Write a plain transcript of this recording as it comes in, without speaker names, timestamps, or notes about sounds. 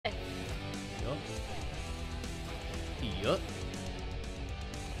Yup.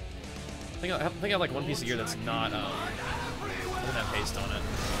 I think I have like one piece of gear that's not doesn't have haste on it.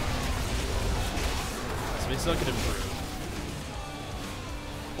 So we still could improve.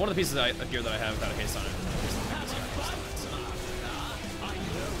 One of the pieces of gear that I have without a haste on it.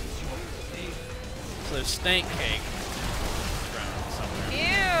 So there's stank cake around somewhere.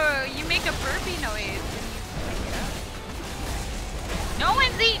 Ew, you make a burpee noise when you pick it up. No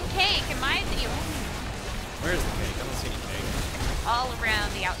one's eating cake, and mine's eating. Where's the cake? I don't see any cake. All around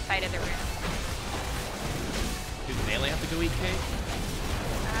the outside of the room. Do Melee have to go eat cake?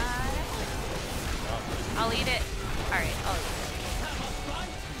 I'll eat it. Alright, I'll eat it.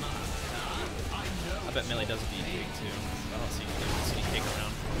 I bet Melee doesn't eat cake too. I don't see any cake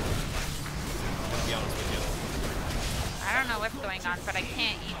around. To be honest with you. I don't know what's going on, but I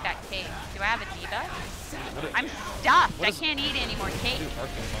can't eat that cake. Do I have a debuff? I'm stuffed. I can't eat any more cake.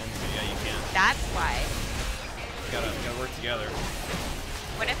 Yeah, you can. That's why. You gotta work together.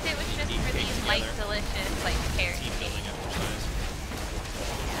 What if it was just for these light, delicious, like carrot Team building exercise.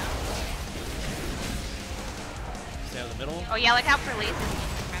 Stay out of the middle. Oh yeah, look out for laser beams,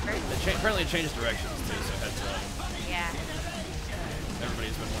 remember? Apparently it changes directions too, so heads up. Yeah.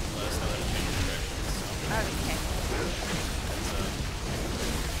 Everybody's been wanting to let us know that it changes directions. So. Okay.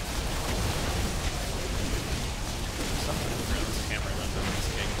 Something around this camera runs over this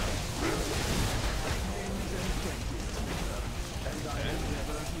cake though.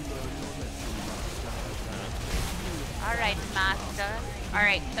 Alright, master.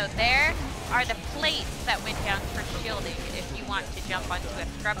 Alright, so there are the plates that went down for shielding if you want to jump onto a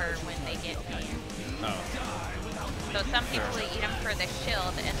scrubber when they get near. Oh. So some people eat them for the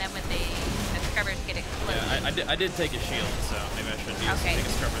shield, and then when the scrubbers get exploded. Yeah, I did take a shield, so maybe I should take a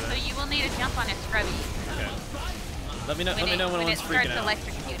scrubber there. So you will need to jump on a scrubby. Okay. Let me know when one's freaking out. When it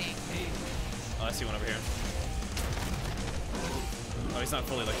starts electrocuting. Oh, I see one over here. Oh, he's not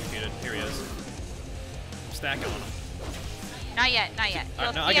fully electrocuted. Here he is. I'm stacking on him. Not yet, not yet.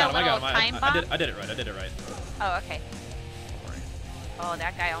 You'll no, see I got a him. little time bomb. I did it right. Oh, okay. Oh,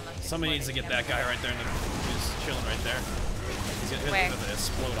 that guy almost. Somebody needs to get that guy right there. He's chilling right there. He's gonna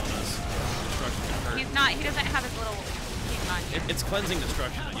explode on us. Destruction's gonna hurt. He's not. He doesn't have his little thing on. It's cleansing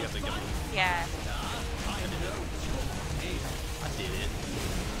destruction that you have to get him. Yeah. I did it.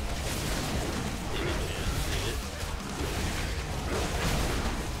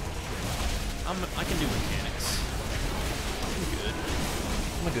 I can do mechanics. I'm good.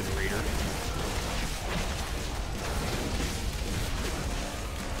 I'm a good reader.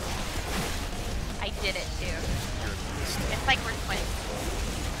 I did it too. You're a beast. It's like we're twins.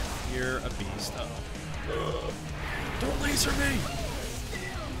 You're a beast. Uh-oh. Don't laser me!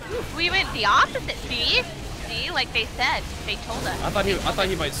 We went the opposite. See, like they said, they told us. I thought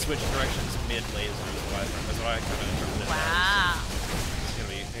he might switch directions mid laser. That's why I kind of interpreted it. Wow.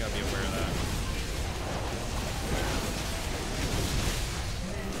 You gotta be aware of that.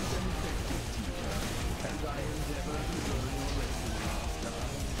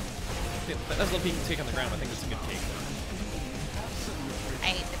 That's a little piece of cake on the ground. I think that's a good cake. I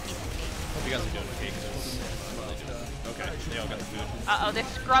hate the piece of cake. Hope you guys are doing the cake. Okay, they all got the food. Uh-oh, the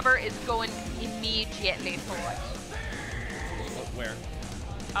scrubber is going immediately for us. Where?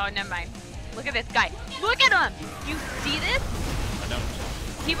 Oh, never mind. Look at this guy. Look at him! You see this? I don't.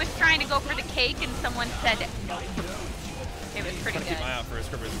 He was trying to go for the cake and someone said no. It was pretty good. Keep my eye out for his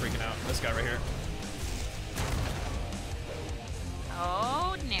scrubber is freaking out. This guy right here.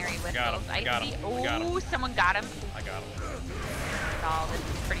 Oh, nary whistles. Got him. I got him. Oh, someone got him. I got him. Oh, this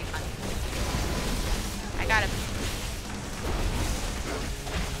is pretty fun. I got him.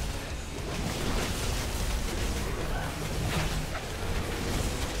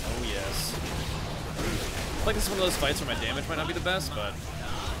 Oh, yes. I feel like this is one of those fights where my damage might not be the best, but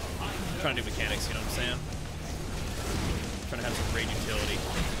I'm trying to do mechanics, you know what I'm saying? I'm trying to have some great utility.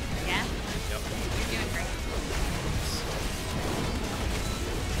 Yeah? Yep. You're doing great.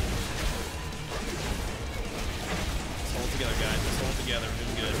 Let's hold together, guys. Let's hold together. We're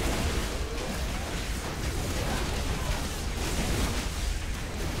doing good.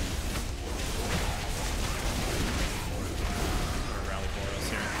 Rally for us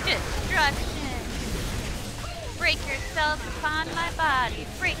here. Destruction! Break yourself upon my body.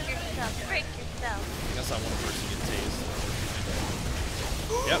 Break yourself, break yourself. I guess I want a person to get tased.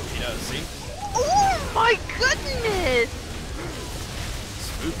 Yep, he does. See? Oh my goodness!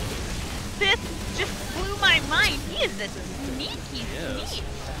 Spooky. This just blew my mind. He is a sneaky sneak.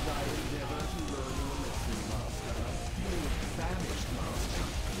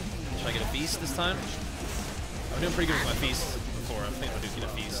 Should I get a feast this time? I'm doing pretty good with my feast before. I'm thinking I'll get a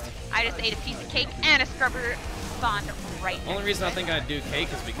feast. I just ate a piece of cake and a scrubber spawned right next Only reason to I it. think I'd do cake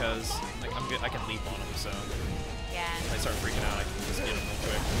is because like I'm good. I can leap on him, so Yeah. if I start freaking out, I can just get him real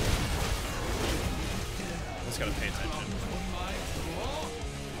quick. Just gotta pay attention.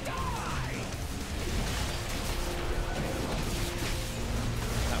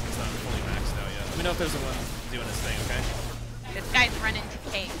 That one's not fully maxed out yet. Let me know if there's one doing his thing, okay? This guy's running to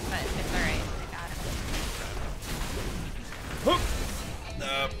cake, but it's alright. I got him.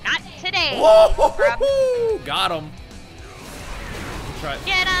 Not today. Whoa! Got him.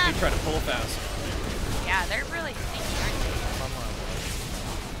 Get him. He tried to pull fast. Yeah, they're really sneaky, aren't they?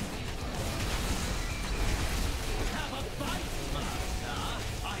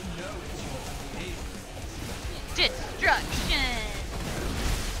 Destruction.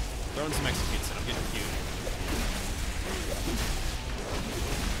 Throwing some executes in. I'm getting cute.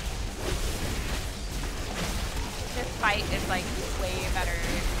 This fight is like way better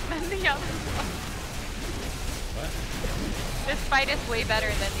than the other one. What? This fight is way better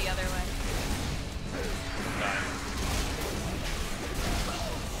than the other one. Die.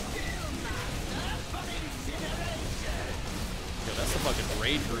 Yo, that's the fucking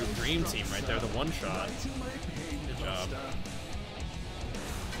raid group dream team right there. The one shot. Good job.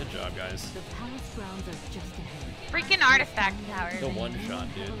 Good job, guys. The palace grounds are just ahead. Freaking artifact tower. The one shot,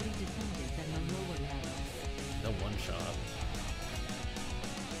 dude. The one shot.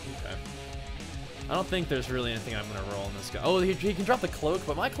 Okay. I don't think there's really anything I'm gonna roll in this guy. Oh, he can drop the cloak,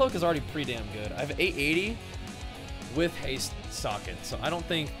 but my cloak is already pretty damn good. I have 880 with haste socket, so I don't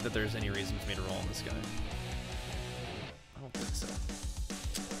think that there's any reason for me to roll in this guy. I don't think so.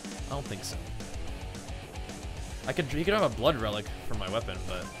 I don't think so. He could have a blood relic for my weapon,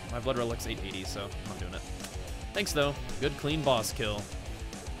 but my blood relic's 880, so I'm not doing it. Thanks though. Good clean boss kill.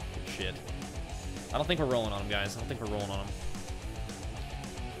 Good shit. I don't think we're rolling on him, guys. I don't think we're rolling on him.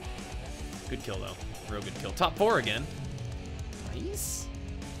 Good kill though. Real good kill. Top 4 again. Nice.